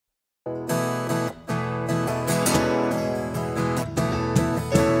The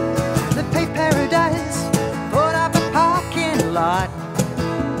paved paradise put up a parking lot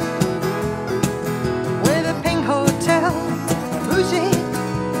with a pink hotel, bougie,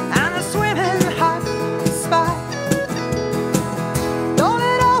 and a swimming hot spot. Don't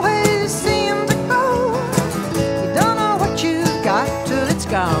it always seem to go? You don't know what you've got till it's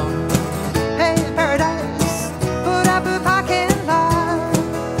gone. Paved paradise put up a parking lot.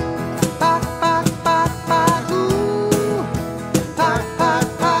 Park, park, park, park, ooh. Park, park,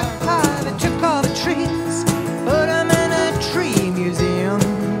 park, park. They took all the trees, put them in a tree museum,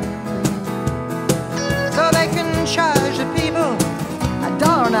 so they can charge the people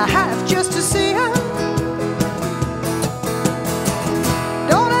 $1.50 just to see them.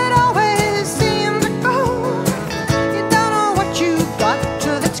 Don't it always seem to go? You don't know what you've got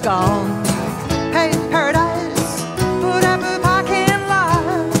till it's gone. Hey, paradise, put up a parking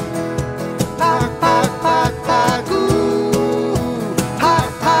lot. Park, park, park, park, ooh.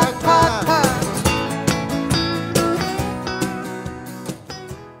 Park, park, park, park.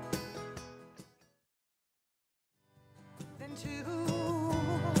 Then two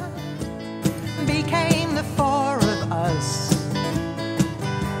became the four of us,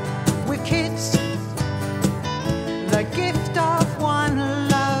 with kids, the gift of one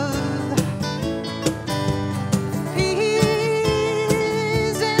love.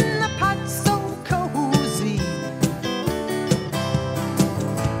 Peas in the pot so cozy.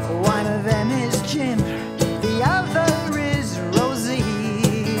 One of them is Jim, the other is Rosie.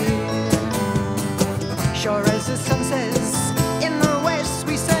 Sure as the sun says in the west,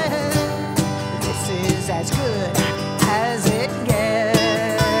 we said this is as good as it gets.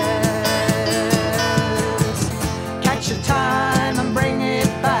 Catch a time and bring it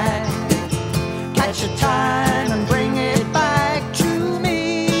back. Catch a time and bring it back to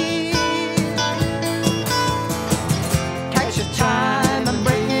me. Catch a time and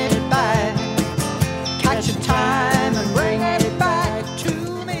bring it back. Catch a time and bring it back to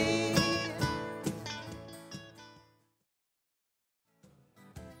me.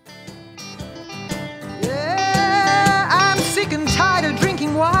 Yeah, I'm sick and tired of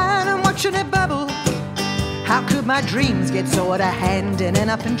drinking wine and watching it bubble. How could my dreams get so out of hand and end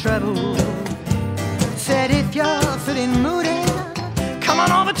up in trouble? Said if you're feeling moody, come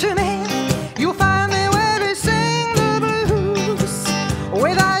on over to me. You'll find me where we sing the blues,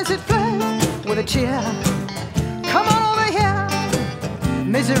 with eyes that flood with a tear. Come on over here.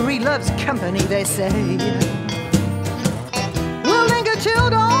 Misery loves company, they say. We'll linger till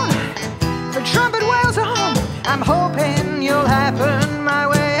dawn. The trumpet wails on. I'm hoping you'll happen my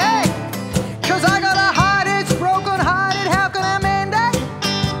way. Hey, 'cause I got a heart, it's broken hearted. How can I mend it?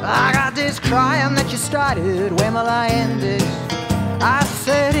 I got this crying that you started. When will I end it? I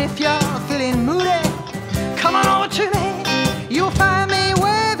said